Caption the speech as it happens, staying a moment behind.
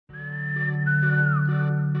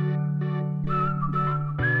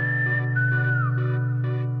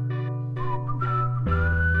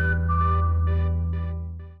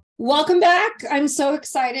Welcome back. I'm so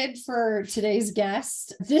excited for today's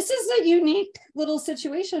guest. This is a unique little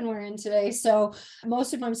situation we're in today. So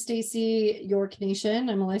most of them, I'm Stacy York Nation.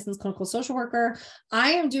 I'm a licensed clinical social worker.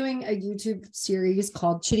 I am doing a YouTube series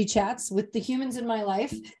called Chitty Chats with the humans in my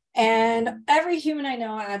life. And every human I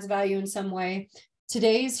know adds value in some way.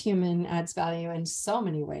 Today's human adds value in so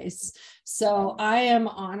many ways. So I am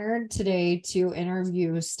honored today to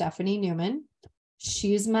interview Stephanie Neuman.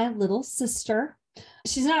 She's my little sister.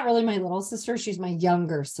 She's not really my little sister. She's my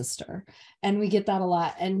younger sister. And we get that a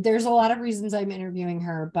lot. And there's a lot of reasons I'm interviewing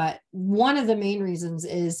her. But one of the main reasons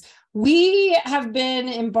is we have been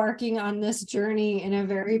embarking on this journey in a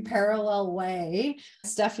very parallel way.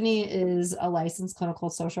 Stephanie is a licensed clinical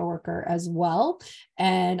social worker as well.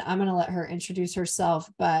 And I'm going to let her introduce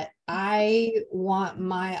herself. But I want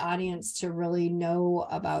my audience to really know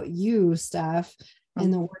about you, Steph,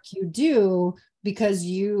 and the work you do. Because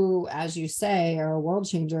you, as you say, are a world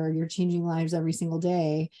changer. You're changing lives every single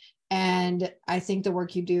day. And I think the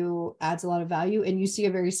work you do adds a lot of value. And you see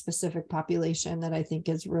a very specific population that I think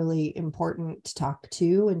is really important to talk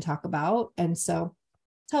to and talk about. And so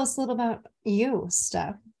tell us a little about you,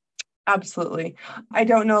 Steph. Absolutely. I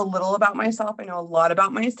don't know a little about myself. I know a lot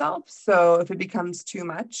about myself. So if it becomes too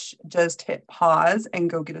much, just hit pause and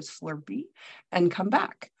go get a Slurpee and come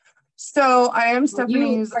back. So I am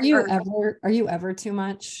Stephanie's. Are you ever too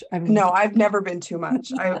much? No, I've never been too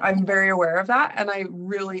much. I'm very aware of that, and I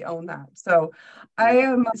really own that. So I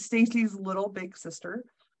am Stacy's little big sister.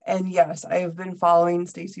 And yes, I have been following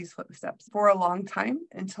Stacy's footsteps for a long time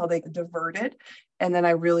until they diverted. And then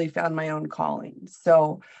I really found my own calling.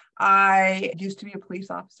 So I used to be a police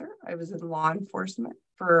officer. I was in law enforcement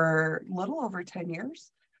for a little over 10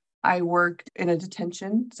 years. I worked in a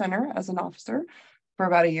detention center as an officer for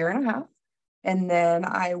about a year and a half. And then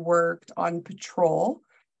I worked on patrol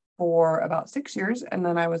for about 6 years. And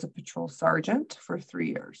then I was a patrol sergeant for 3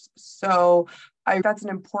 years. So that's an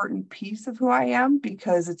important piece of who I am,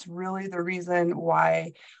 because it's really the reason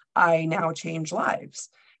why I now change lives.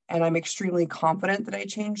 And I'm extremely confident that I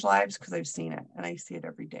change lives because I've seen it and I see it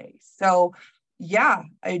every day. So yeah,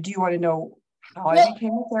 I do want to know how I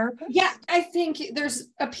became a therapist. Yeah, I think there's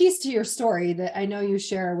a piece to your story that I know you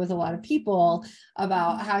share with a lot of people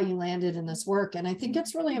about how you landed in this work. And I think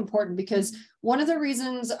it's really important because one of the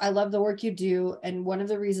reasons I love the work you do, and one of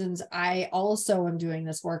the reasons I also am doing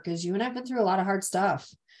this work, is you and I've been through a lot of hard stuff.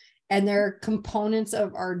 And there are components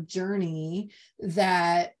of our journey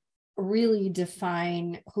that really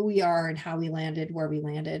define who we are and how we landed where we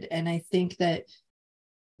landed. And I think that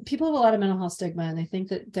people have a lot of mental health stigma, and they think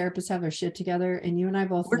that therapists have their shit together. And you and I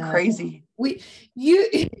both know crazy. The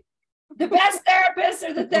best therapists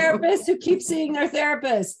are the therapists who keep seeing their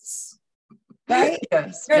therapists, right?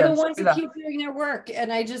 Yes, They're the ones who keep doing their work.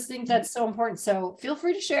 And I just think that's so important. So feel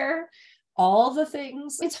free to share all the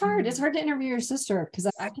things. It's hard. It's hard to interview your sister because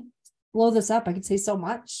I could blow this up. I could say so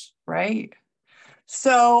much. Right.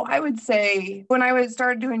 So I would say when I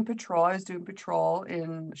started doing patrol, I was doing patrol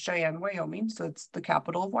in Cheyenne, Wyoming. So it's the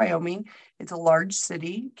capital of Wyoming. It's a large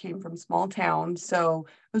city, came from small town. So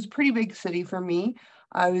it was a pretty big city for me.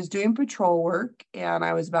 I was doing patrol work and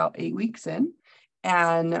I was about 8 weeks in.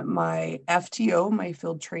 And my FTO, my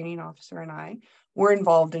field training officer, and I were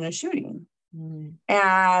involved in a shooting.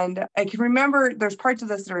 And I can remember, there's parts of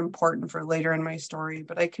this that are important for later in my story,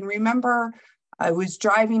 but I can remember I was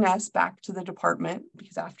driving us back to the department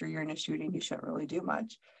because after you're in a shooting, you shouldn't really do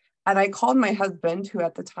much. And I called my husband, who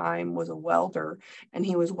at the time was a welder, and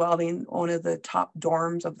he was welding one of the top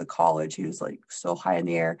dorms of the college. He was like so high in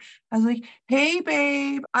the air. I was like, hey,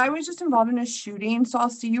 babe, I was just involved in a shooting, so I'll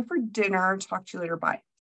see you for dinner. Talk to you later. Bye.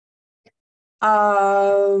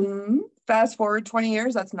 Fast forward 20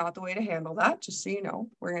 years, that's not the way to handle that. Just so you know,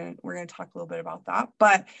 we're gonna talk a little bit about that.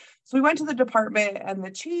 But so we went to the department and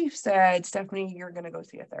the chief said, Stephanie, you're gonna go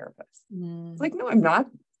see a therapist. It's like, no, I'm not.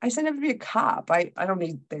 I signed up to be a cop. I don't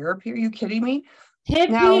need therapy. Are you kidding me?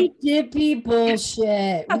 Hippy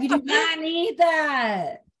bullshit. We do not need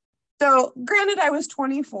that. So granted, I was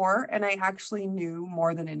 24 and I actually knew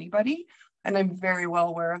more than anybody. And I'm very well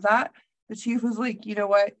aware of that. The chief was like, you know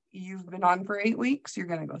what? You've been on for 8 weeks. You're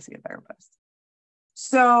going to go see a therapist.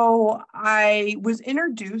 So I was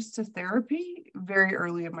introduced to therapy very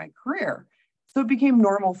early in my career. So it became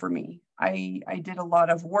normal for me. I did a lot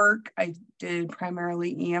of work. I did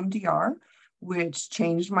primarily EMDR, which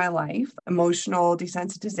changed my life, emotional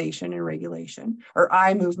desensitization and regulation, or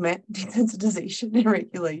eye movement desensitization and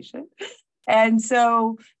regulation. And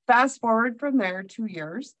so fast forward from there 2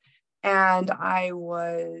 years. And I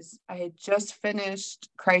had just finished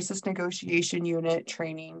crisis negotiation unit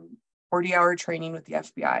training, 40-hour training with the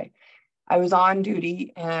FBI. I was on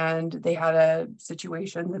duty and they had a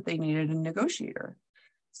situation that they needed a negotiator.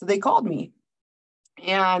 So they called me,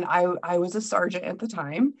 and I was a sergeant at the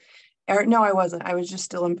time. Or no, I wasn't. I was just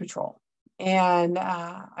still in patrol. And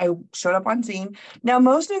I showed up on scene. Now,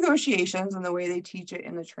 most negotiations and the way they teach it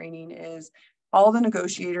in the training is all the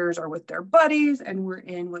negotiators are with their buddies, and we're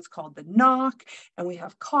in what's called the knock, and we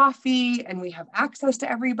have coffee, and we have access to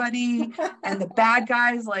everybody. And the bad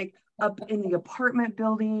guys, like up in the apartment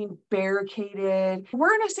building, barricaded.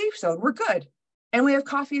 We're in a safe zone. We're good. And we have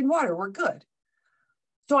coffee and water. We're good.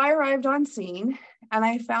 So I arrived on scene, and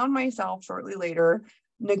I found myself shortly later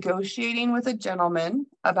negotiating with a gentleman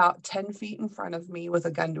about 10 feet in front of me with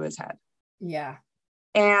a gun to his head. Yeah.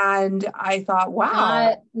 And I thought,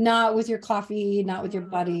 wow. Not with your coffee, not with your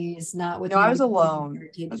buddies, not with No, I was alone.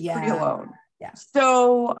 I was pretty alone. Yeah.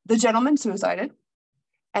 So the gentleman suicided,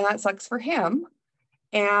 and that sucks for him.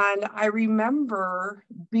 And I remember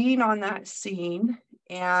being on that scene,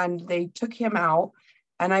 and they took him out,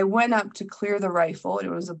 and I went up to clear the rifle. It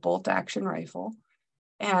was a bolt action rifle.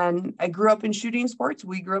 And I grew up in shooting sports.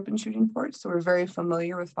 We grew up in shooting sports, so we're very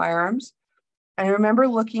familiar with firearms. And I remember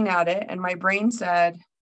looking at it, and my brain said,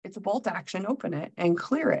 it's a bolt action, open it and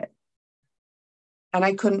clear it. And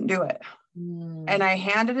I couldn't do it. And I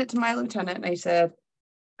handed it to my lieutenant, and I said,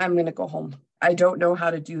 I'm going to go home. I don't know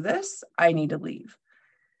how to do this. I need to leave.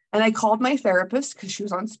 And I called my therapist because she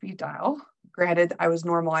was on speed dial. Granted, I was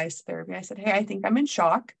normalized therapy. I said, hey, I think I'm in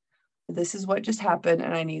shock. This is what just happened,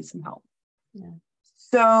 and I need some help. Yeah.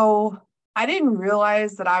 So I didn't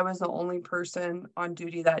realize that I was the only person on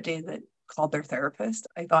duty that day that called their therapist.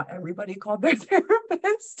 I thought everybody called their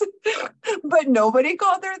therapist, but nobody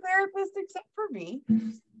called their therapist except for me.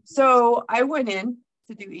 So I went in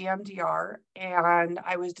to do EMDR, and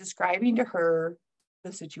I was describing to her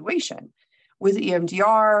the situation. With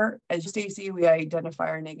EMDR, as Stacy, we identify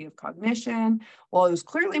our negative cognition. Well, it was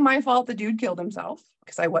clearly my fault the dude killed himself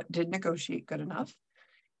because I didn't negotiate good enough.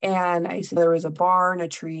 And I said there was a barn, a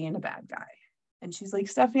tree, and a bad guy. And she's like,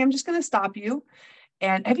 Stephanie, I'm just going to stop you.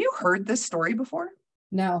 And have you heard this story before?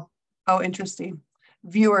 No. Oh, interesting.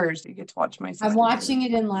 Viewers, you get to watch my sister. I'm watching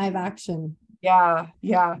it in live action. Yeah.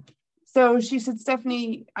 So she said,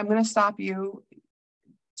 Stephanie, I'm going to stop you.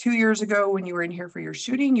 2 years ago, when you were in here for your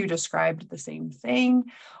shooting, you described the same thing.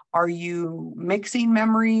 Are you mixing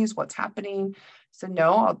memories? What's happening? So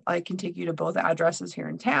no, I can take you to both addresses here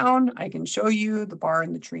in town. I can show you the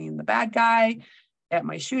barn, the tree, and the bad guy at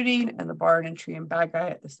my shooting, and the barn and tree and bad guy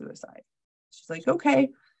at the suicide. She's like, okay.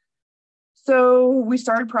 So we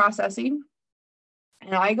started processing,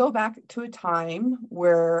 and I go back to a time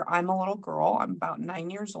where I'm a little girl. I'm about 9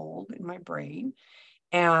 years old in my brain.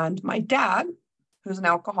 And my dad, who's an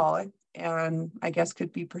alcoholic and I guess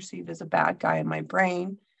could be perceived as a bad guy in my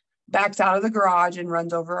brain, backs out of the garage and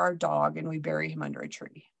runs over our dog, and we bury him under a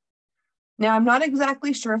tree. Now, I'm not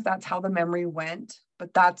exactly sure if that's how the memory went,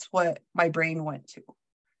 but that's what my brain went to.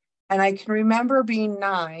 And I can remember being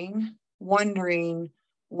 9, wondering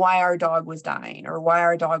why our dog was dying or why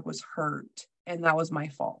our dog was hurt, and that was my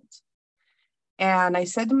fault. And I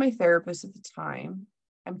said to my therapist at the time,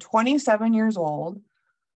 I'm 27 years old.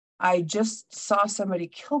 I just saw somebody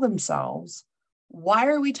kill themselves. Why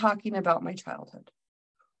are we talking about my childhood?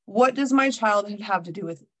 What does my childhood have to do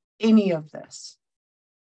with any of this?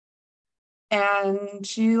 And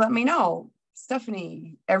she let me know,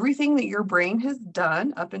 Stephanie, everything that your brain has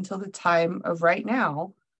done up until the time of right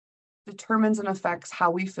now determines and affects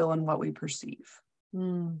how we feel and what we perceive.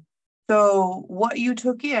 So what you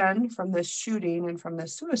took in from this shooting and from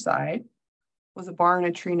this suicide was a barn,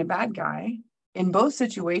 a tree, and a bad guy. In both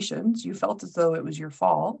situations, you felt as though it was your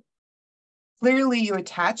fault. Clearly, you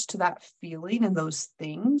attached to that feeling and those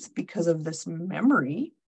things because of this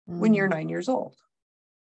memory when you're 9 years old.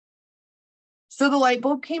 So the light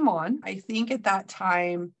bulb came on. I think at that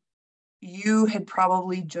time, you had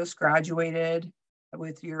probably just graduated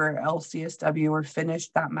with your LCSW or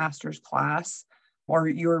finished that master's class, or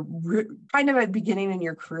you're kind of at the beginning in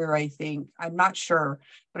your career, I think. I'm not sure.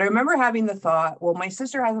 But I remember having the thought, well, my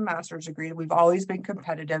sister has a master's degree. We've always been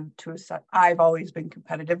competitive I've always been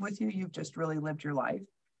competitive with you. You've just really lived your life.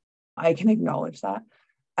 I can acknowledge that.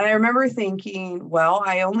 And I remember thinking, well,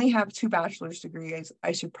 I only have 2 bachelor's degrees.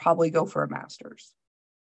 I should probably go for a master's.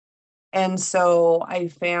 And so I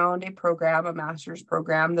found a master's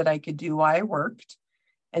program that I could do while I worked.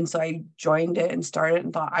 And so I joined it and started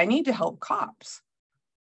and thought, I need to help cops.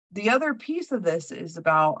 The other piece of this is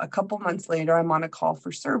about a couple months later, I'm on a call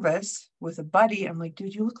for service with a buddy. I'm like,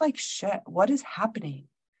 dude, you look like shit. What is happening?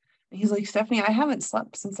 And he's like, Stephanie, I haven't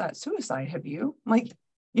slept since that suicide. Have you? I'm like,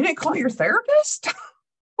 you didn't call your therapist?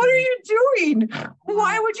 What are you doing?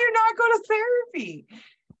 Why would you not go to therapy?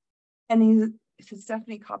 And he said,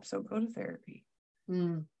 Stephanie, cops don't go to therapy.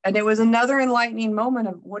 And it was another enlightening moment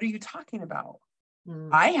of, what are you talking about?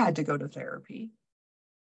 I had to go to therapy.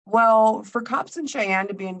 Well, for cops in Cheyenne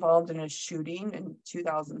to be involved in a shooting in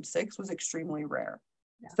 2006 was extremely rare.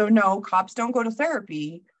 Yeah. So no, cops don't go to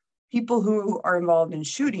therapy. People who are involved in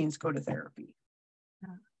shootings go to therapy.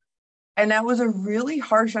 Yeah. And that was a really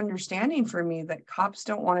harsh understanding for me, that cops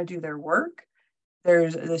don't want to do their work.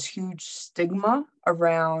 There's this huge stigma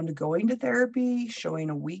around going to therapy, showing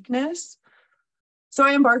a weakness. So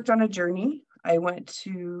I embarked on a journey. I went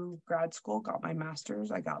to grad school, got my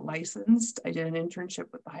master's, I got licensed. I did an internship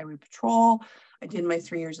with the Highway Patrol. I did my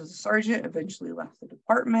 3 years as a sergeant, eventually left the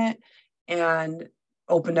department and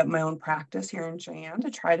opened up my own practice here in Cheyenne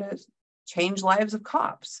to try to change lives of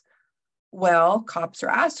cops. Well, cops are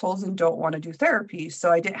assholes and don't want to do therapy.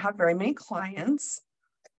 So I didn't have very many clients.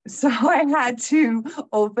 So I had to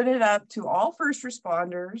open it up to all first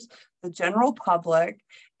responders, the general public.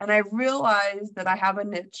 And I realized that I have a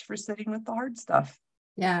niche for sitting with the hard stuff.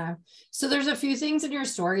 Yeah. So there's a few things in your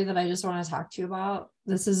story that I just want to talk to you about.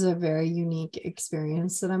 This is a very unique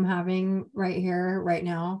experience that I'm having right here, right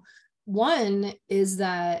now. One is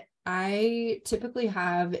that I typically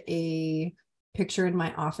have a picture in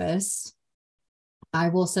my office. I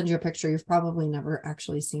will send you a picture. You've probably never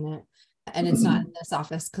actually seen it. And it's not in this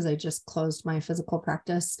office because I just closed my physical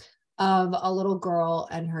practice, of a little girl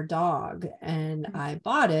and her dog. And I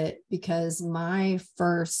bought it because my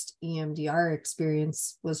first EMDR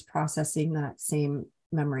experience was processing that same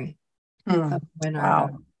memory of when our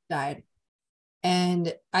dog died.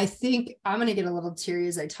 And I think I'm going to get a little teary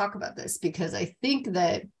as I talk about this, because I think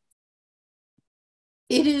that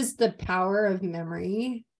it is the power of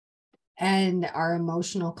memory and our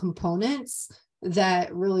emotional components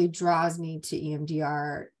that really draws me to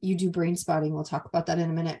EMDR. You do brain spotting. We'll talk about that in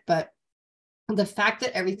a minute. But the fact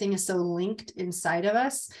that everything is so linked inside of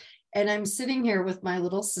us, and I'm sitting here with my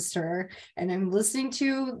little sister and I'm listening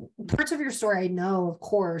to parts of your story, I know, of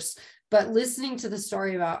course, but listening to the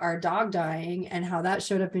story about our dog dying and how that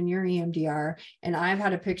showed up in your EMDR. And I've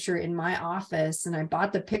had a picture in my office, and I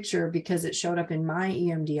bought the picture because it showed up in my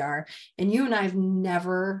EMDR. And you and I have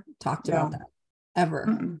never talked about that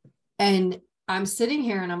ever. And I'm sitting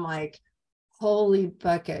here and I'm like, holy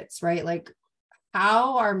buckets, right? Like,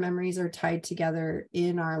 how our memories are tied together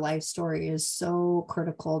in our life story is so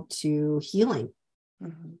critical to healing.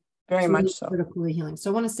 Very much so. Critical to healing.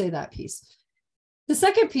 So I want to say that piece. The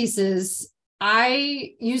second piece is,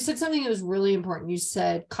 you said something that was really important. You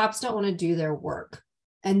said cops don't want to do their work.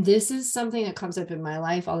 And this is something that comes up in my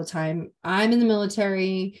life all the time. I'm in the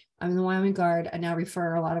military. I'm in the Wyoming Guard. I now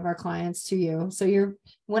refer a lot of our clients to you. So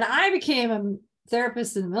when I became a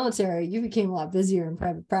therapist in the military, you became a lot busier in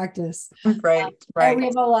private practice. Right. And we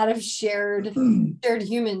have a lot of shared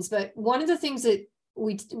humans. But one of the things that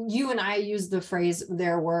you and I use the phrase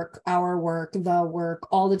their work, our work, the work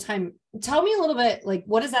all the time. Tell me a little bit, like,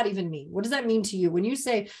 what does that even mean? What does that mean to you when you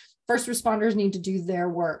say first responders need to do their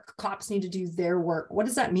work, cops need to do their work? What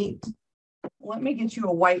does that mean? Let me get you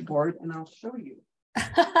a whiteboard and I'll show you.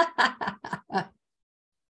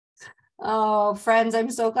 Oh, friends,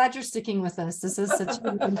 I'm so glad you're sticking with us. This is such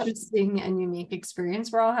an interesting and unique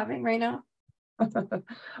experience we're all having right now.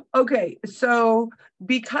 Okay, so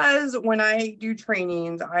because when I do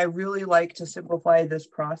trainings, I really like to simplify this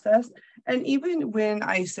process. And even when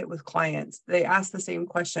I sit with clients, they ask the same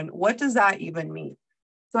question, what does that even mean?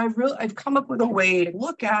 So I've come up with a way to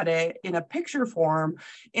look at it in a picture form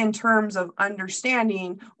in terms of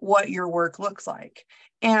understanding what your work looks like.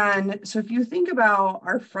 And so if you think about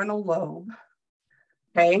our frontal lobe,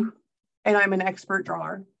 okay, and I'm an expert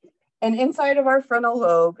drawer, and inside of our frontal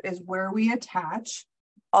lobe is where we attach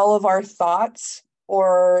all of our thoughts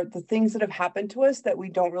or the things that have happened to us that we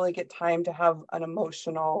don't really get time to have an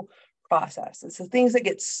emotional process. It's the things that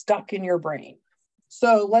get stuck in your brain.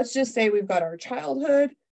 So let's just say we've got our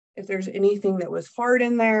childhood, if there's anything that was hard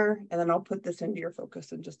in there, and then I'll put this into your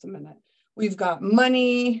focus in just a minute. We've got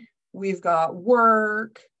money, we've got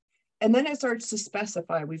work, and then it starts to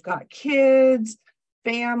specify. We've got kids,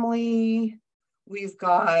 family, we've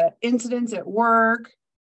got incidents at work.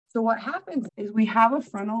 So what happens is we have a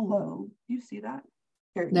frontal lobe. You see that?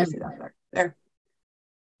 Here, you see that there. There.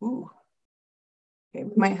 Ooh. Okay,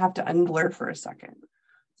 we might have to unblur for a second.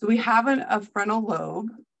 So we have a frontal lobe.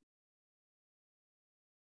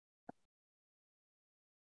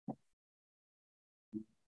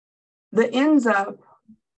 That ends up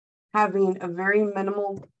having a very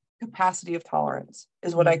minimal capacity of tolerance,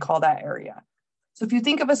 is what I call that area. So if you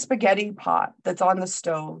think of a spaghetti pot that's on the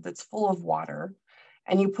stove, that's full of water,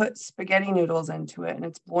 and you put spaghetti noodles into it and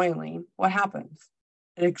it's boiling, what happens?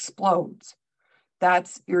 It explodes.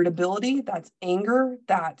 That's irritability, that's anger,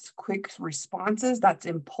 that's quick responses, that's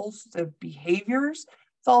impulsive behaviors.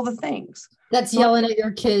 It's all the things. That's yelling at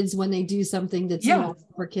your kids when they do something that's Yeah, not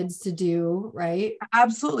for kids to do, right?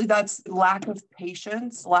 absolutely. That's lack of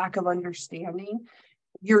patience, lack of understanding.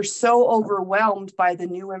 You're so overwhelmed by the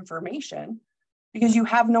new information because you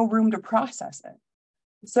have no room to process it.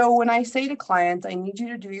 So when I say to clients, I need you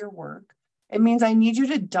to do your work, it means I need you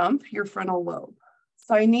to dump your frontal lobe.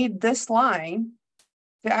 So I need this line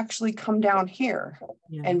to actually come down here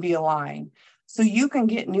and be aligned. So you can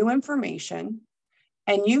get new information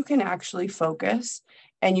and you can actually focus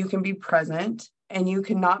and you can be present and you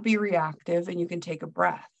can not be reactive and you can take a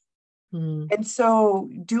breath. And so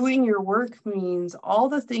doing your work means all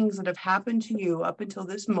the things that have happened to you up until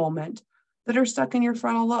this moment that are stuck in your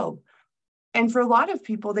frontal lobe. And for a lot of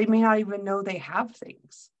people, they may not even know they have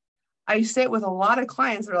things. I sit with a lot of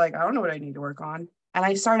clients that are like, I don't know what I need to work on. And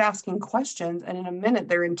I start asking questions, and in a minute,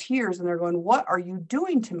 they're in tears and they're going, what are you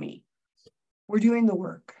doing to me? We're doing the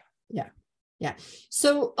work. Yeah. Yeah.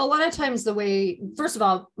 So a lot of times first of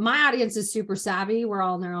all, my audience is super savvy. We're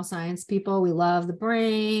all neuroscience people. We love the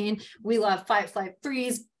brain. We love fight, flight,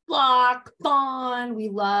 freeze, block, fawn. We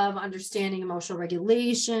love understanding emotional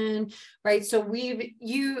regulation, right? So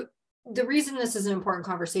the reason this is an important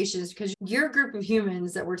conversation is because your group of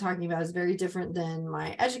humans that we're talking about is very different than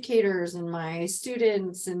my educators and my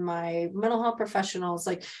students and my mental health professionals.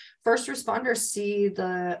 Like first responders see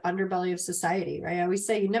the underbelly of society, right? I always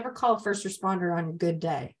say you never call a first responder on a good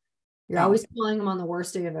day. You're always calling them on the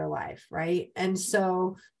worst day of their life, right? And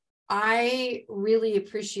so I really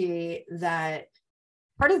appreciate that.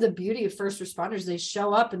 Part of the beauty of first responders, they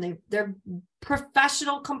show up and they're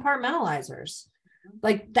professional compartmentalizers.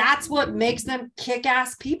 Like that's what makes them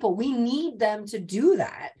kick-ass people. We need them to do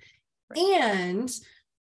that. And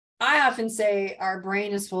I often say our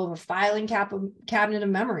brain is full of a filing cabinet of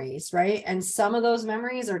memories, right? And some of those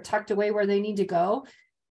memories are tucked away where they need to go.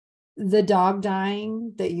 The dog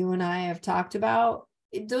dying that you and I have talked about,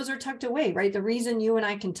 those are tucked away, right? The reason you and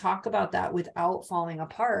I can talk about that without falling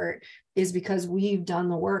apart is because we've done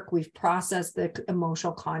the work. We've processed the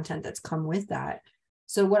emotional content that's come with that.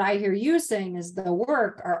 So what I hear you saying is the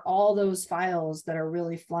work are all those files that are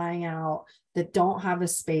really flying out that don't have a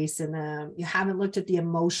space in them. You haven't looked at the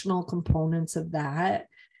emotional components of that,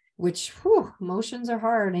 which emotions are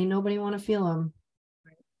hard. Ain't nobody want to feel them.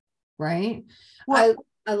 Right? Well,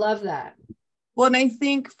 I love that. Well, and I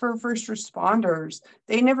think for first responders,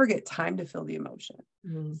 they never get time to feel the emotion.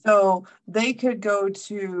 So they could go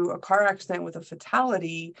to a car accident with a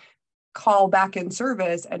fatality, call back in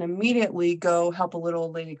service, and immediately go help a little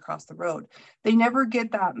old lady cross the road. They never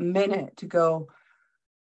get that minute to go,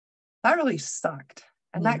 that really sucked.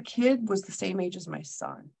 And that kid was the same age as my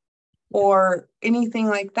son or anything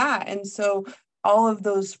like that. And so all of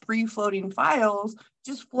those free floating files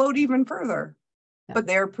just float even further. But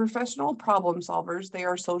they're professional problem solvers. They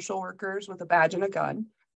are social workers with a badge and a gun.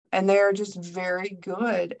 And they're just very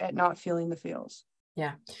good at not feeling the feels.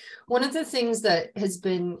 Yeah. One of the things that has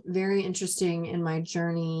been very interesting in my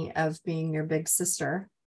journey of being your big sister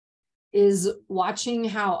is watching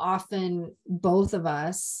how often both of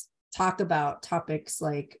us talk about topics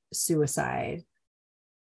like suicide,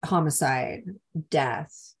 homicide,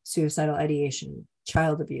 death, suicidal ideation,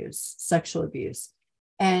 child abuse, sexual abuse.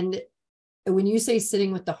 And when you say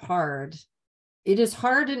sitting with the hard, it is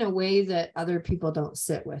hard in a way that other people don't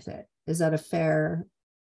sit with it. Is that a fair?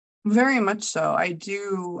 Very much so. I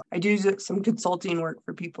do some consulting work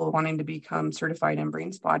for people wanting to become certified in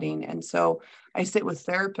brain spotting. And so I sit with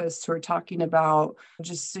therapists who are talking about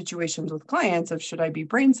just situations with clients of, should I be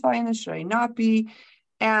brain spotting this? Should I not be?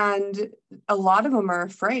 And a lot of them are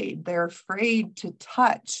afraid. They're afraid to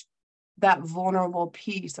touch that vulnerable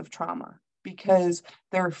piece of trauma because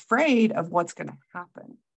they're afraid of what's going to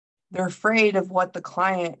happen. They're afraid of what the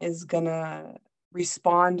client is going to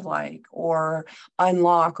respond like or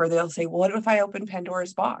unlock, or they'll say, what if I open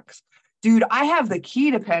Pandora's box? Dude, I have the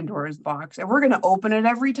key to Pandora's box and we're going to open it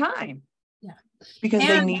every time. Yeah. Because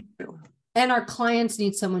they need to. And our clients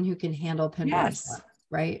need someone who can handle Pandora's box,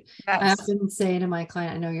 right? Yes. I often say to my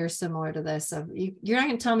client, I know you're similar to this, you're not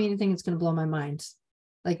going to tell me anything that's going to blow my mind.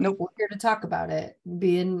 Like, nope. We're here to talk about it.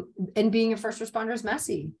 Being a first responder is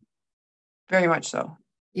messy. Very much so.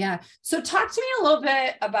 Yeah. So talk to me a little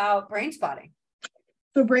bit about brain spotting.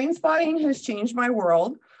 So brain spotting has changed my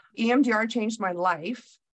world. EMDR changed my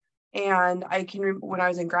life. And when I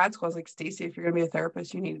was in grad school, I was like, Stacey, if you're going to be a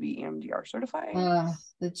therapist, you need to be EMDR certified.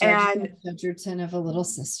 The judge And Edgerton of a little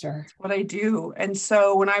sister. that's what I do. And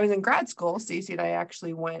so when I was in grad school, Stacey and I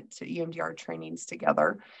actually went to EMDR trainings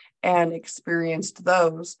together and experienced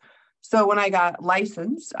those. So when I got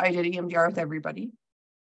licensed, I did EMDR with everybody.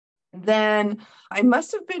 Then I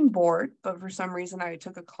must have been bored, but for some reason I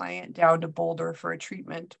took a client down to Boulder for a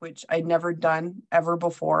treatment, which I'd never done ever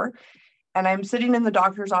before. And I'm sitting in the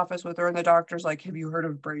doctor's office with her, and the doctor's like, have you heard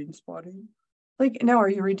of brain spotting? Like, no, are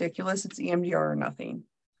you ridiculous? It's EMDR or nothing.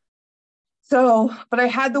 So, but I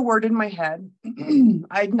had the word in my head.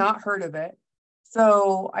 I'd not heard of it.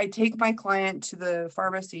 So I take my client to the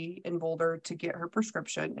pharmacy in Boulder to get her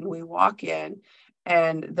prescription, and we walk in,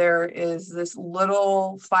 and there is this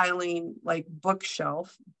little filing like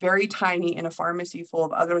bookshelf, very tiny, in a pharmacy full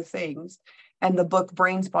of other things. And the book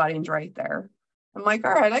Brain Spotting's right there. I'm like,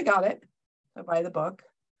 all right, I got it. I buy the book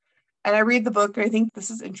and I read the book. And I think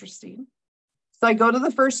this is interesting. So I go to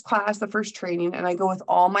the first class, the first training, and I go with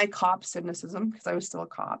all my cop cynicism because I was still a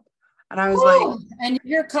cop. And I was like, and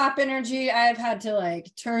your cop energy, I've had to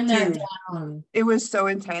like turn that down. It was so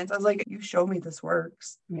intense. I was like, you show me this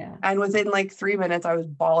works. Yeah. And within like 3 minutes, I was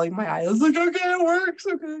bawling my eyes. I was like, okay, it works.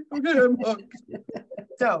 Okay, I'm hooked.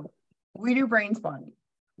 So we do brain spotting.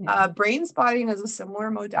 Yeah. Brain spotting is a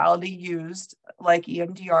similar modality used like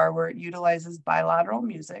EMDR, where it utilizes bilateral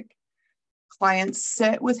music. Clients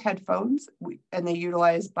sit with headphones and they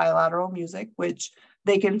utilize bilateral music, which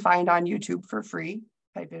they can find on YouTube for free.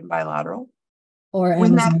 Type in bilateral. Or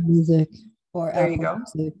Amazon Music. Or there Apple you go.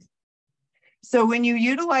 Music. So when you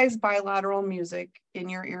utilize bilateral music in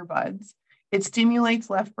your earbuds, it stimulates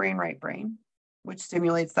left brain, right brain, which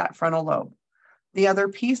stimulates that frontal lobe. The other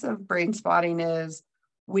piece of brain spotting is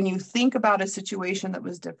when you think about a situation that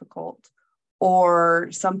was difficult or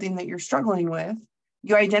something that you're struggling with,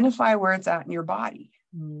 you identify where it's at in your body.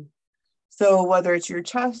 Mm. So whether it's your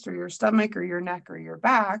chest or your stomach or your neck or your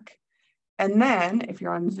back, and then if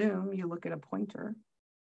you're on Zoom, you look at a pointer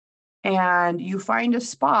and you find a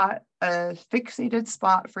spot, a fixated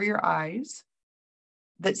spot for your eyes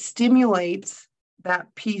that stimulates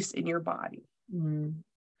that piece in your body. Mm.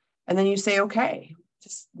 And then you say, okay,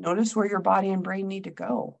 just notice where your body and brain need to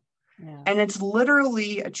go. Yeah. And it's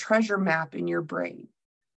literally a treasure map in your brain.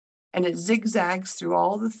 And it zigzags through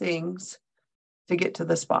all the things to get to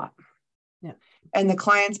the spot. Yeah. And the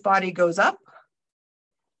client's body goes up,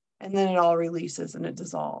 and then it all releases and it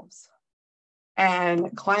dissolves.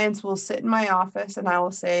 And clients will sit in my office and I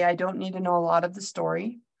will say, I don't need to know a lot of the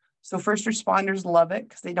story. So first responders love it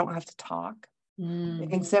because they don't have to talk. Mm. They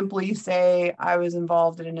can simply say, I was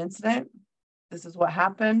involved in an incident. This is what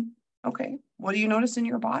happened. Okay, what do you notice in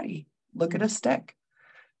your body? Look at a stick.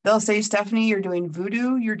 They'll say, Stephanie, you're doing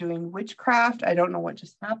voodoo, you're doing witchcraft. I don't know what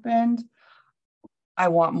just happened. I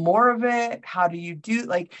want more of it. How do you do?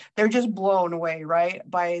 Like, they're just blown away, right,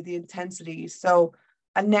 by the intensity. So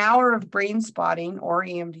an hour of brain spotting or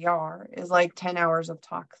EMDR is like 10 hours of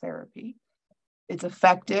talk therapy. It's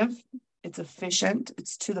effective, it's efficient,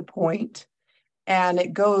 it's to the point, and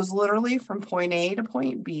it goes literally from point A to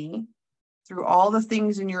point B through all the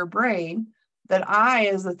things in your brain that I,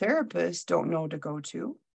 as a therapist, don't know to go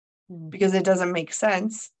to because it doesn't make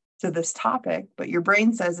sense to this topic, but your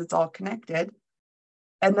brain says it's all connected.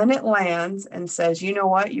 And then it lands and says, you know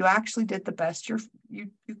what? You actually did the best you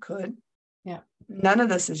could. Yeah. None of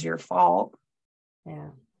this is your fault. Yeah.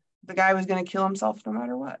 The guy was going to kill himself no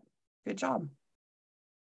matter what. Good job.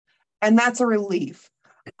 And that's a relief.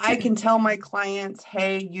 I can tell my clients,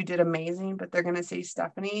 hey, you did amazing, but they're going to say,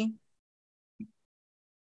 Stephanie,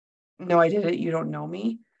 no, I did it. You don't know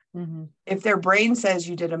me. Mm-hmm. If their brain says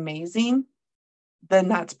you did amazing, then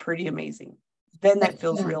that's pretty amazing. Then that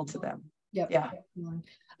feels real to them. Yep. Yeah.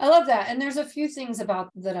 I love that. And there's a few things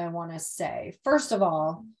about that I want to say. First of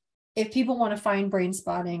all, if people want to find brain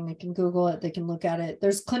spotting, they can Google it, they can look at it.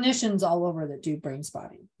 There's clinicians all over that do brain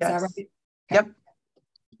spotting. Is that right? Okay. Yep.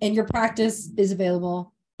 And your practice is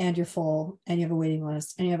available and you're full and you have a waiting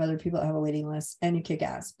list and you have other people that have a waiting list and you kick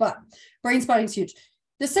ass. But brain spotting is huge.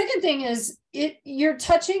 The second thing is you're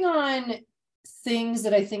touching on things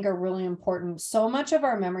that I think are really important. So much of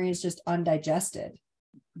our memory is just undigested.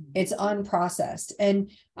 It's unprocessed.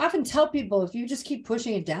 And I often tell people, if you just keep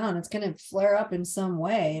pushing it down, it's going to flare up in some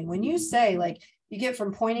way. And when you say, like, you get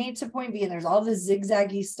from point A to point B and there's all this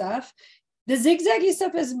zigzaggy stuff, the zigzaggy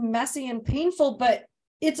stuff is messy and painful, but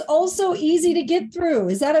it's also easy to get through.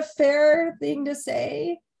 Is that a fair thing to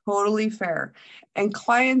say? Totally fair. And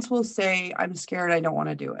clients will say, I'm scared, I don't want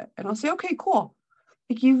to do it. And I'll say, okay, cool.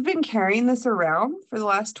 Like, you've been carrying this around for the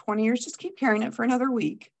last 20 years, just keep carrying it for another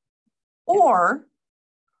week. Or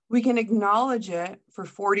We can acknowledge it for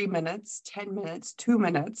 40 minutes, 10 minutes, 2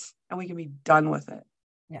 minutes, and we can be done with it.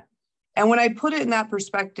 Yeah. And when I put it in that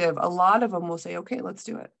perspective, a lot of them will say, okay, let's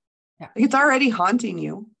do it. Yeah. Like, it's already haunting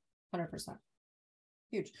you. 100%.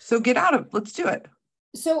 Huge. So get out of, let's do it.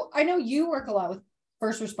 So I know you work a lot with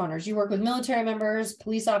first responders. You work with military members,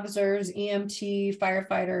 police officers, EMT,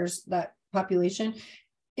 firefighters, that population.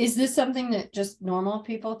 Is this something that just normal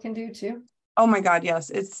people can do too? Oh my God,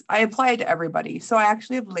 yes. I apply to everybody. So I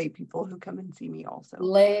actually have lay people who come and see me also.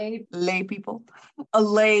 Lay people,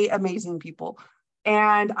 amazing people.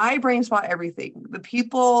 And I brain spot everything. The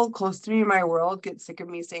people close to me in my world get sick of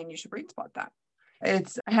me saying you should brain spot that. I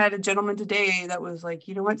had a gentleman today that was like,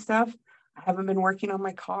 you know what, Steph? I haven't been working on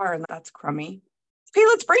my car and that's crummy. Okay,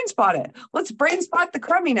 let's brain spot it. Let's brain spot the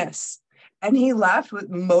crumminess. And he left with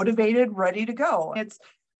motivated, ready to go. It's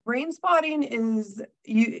brain spotting is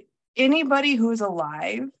anybody who's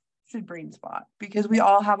alive should brain spot because we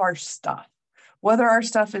all have our stuff. Whether our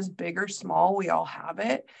stuff is big or small, we all have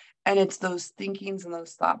it. And it's those thinkings and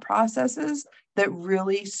those thought processes that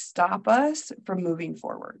really stop us from moving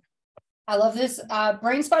forward. I love this.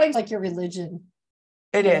 Brain spotting is like your religion.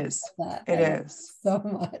 It is. It is. So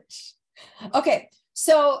much. Okay.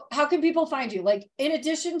 So how can people find you? Like, in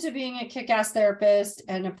addition to being a kick-ass therapist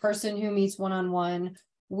and a person who meets one-on-one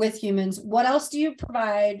with humans, what else do you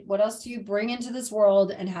provide? What else do you bring into this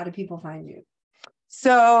world? And how do people find you?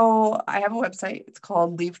 So I have a website. It's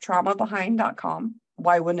called leavetraumabehind.com.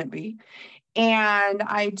 Why wouldn't it be? And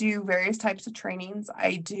I do various types of trainings.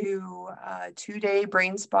 I do a 2-day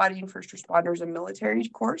brain spotting first responders and military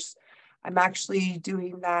course. I'm actually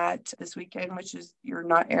doing that this weekend, which is, you're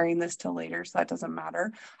not airing this till later, so that doesn't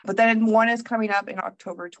matter. But then one is coming up in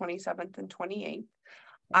October 27th and 28th.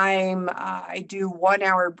 I do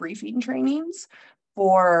 1-hour briefing trainings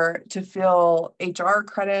to fill HR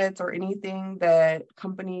credits or anything that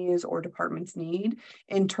companies or departments need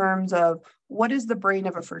in terms of what is the brain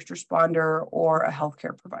of a first responder or a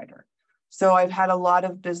healthcare provider. So I've had a lot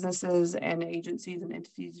of businesses and agencies and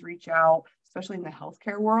entities reach out, especially in the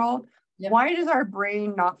healthcare world. Yep. Why does our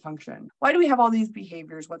brain not function? Why do we have all these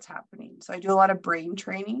behaviors? What's happening? So I do a lot of brain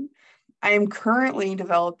training. I am currently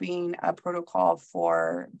developing a protocol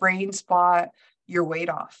for brain spot your weight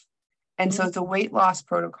off. And so it's a weight loss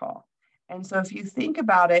protocol. And so if you think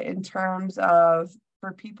about it in terms of,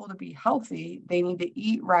 for people to be healthy, they need to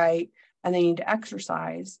eat right and they need to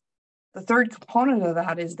exercise. The third component of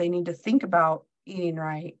that is they need to think about eating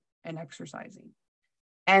right and exercising.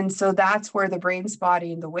 And so that's where the brain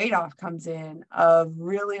spotting, the weight off comes in, of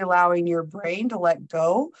really allowing your brain to let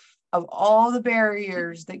go of all the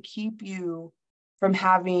barriers that keep you from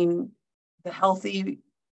having the healthy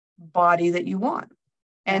body that you want.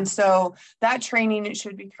 And so that training, it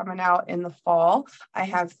should be coming out in the fall. I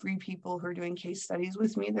have 3 people who are doing case studies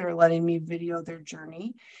with me that are letting me video their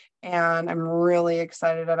journey. And I'm really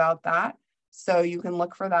excited about that. So you can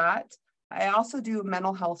look for that. I also do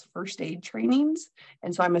mental health first aid trainings.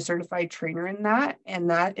 And so I'm a certified trainer in that.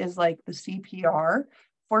 And that is like the CPR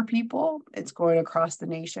for people. It's going across the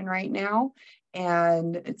nation right now.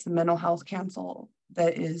 And it's the Mental Health Council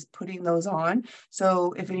that is putting those on.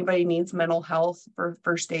 So if anybody needs mental health for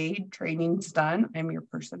first aid trainings done, I'm your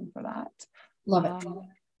person for that. Love it.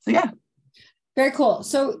 So yeah. Very cool.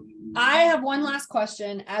 So I have one last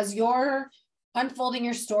question. As you're unfolding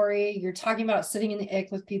your story, you're talking about sitting in the ick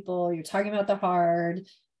with people, you're talking about the hard,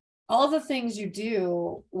 all the things you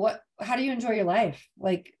do, how do you enjoy your life?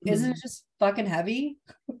 Like, isn't it just fucking heavy?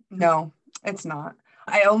 No, it's not.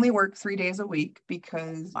 I only work 3 days a week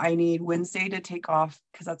because I need Wednesday to take off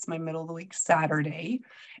because that's my middle of the week Saturday.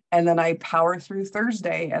 And then I power through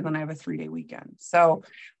Thursday and then I have a 3-day weekend. So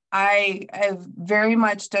I have very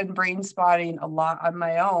much done brain spotting a lot on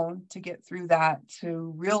my own to get through that,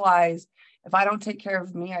 to realize if I don't take care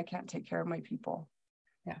of me, I can't take care of my people.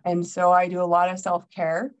 Yeah. And so I do a lot of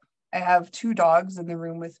self-care. I have 2 dogs in the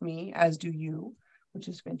room with me, as do you, which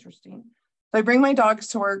is interesting. So I bring my dogs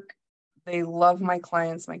to work. They love my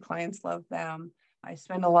clients. My clients love them. I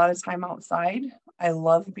spend a lot of time outside. I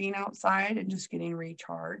love being outside and just getting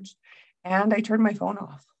recharged. And I turn my phone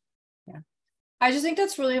off. Yeah. I just think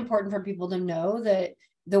that's really important for people to know that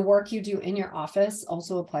the work you do in your office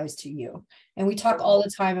also applies to you. And we talk all the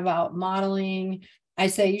time about modeling. I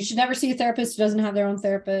say you should never see a therapist who doesn't have their own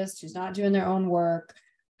therapist, who's not doing their own work.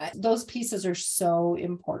 Those pieces are so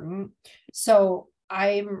important. So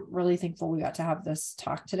I'm really thankful we got to have this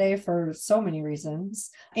talk today for so many reasons.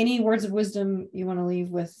 Any words of wisdom you want to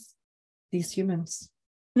leave with these humans?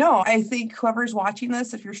 No, I think whoever's watching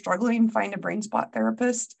this, if you're struggling, find a brain spot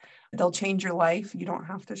therapist. They'll change your life. You don't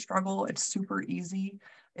have to struggle. It's super easy.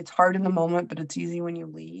 It's hard in the moment, but it's easy when you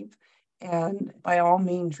leave. And by all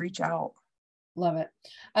means, reach out. Love it.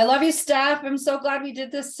 I love you, Steph. I'm so glad we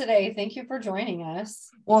did this today. Thank you for joining us.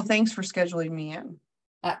 Well, thanks for scheduling me in.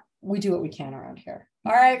 We do what we can around here.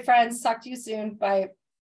 All right, friends. Talk to you soon. Bye.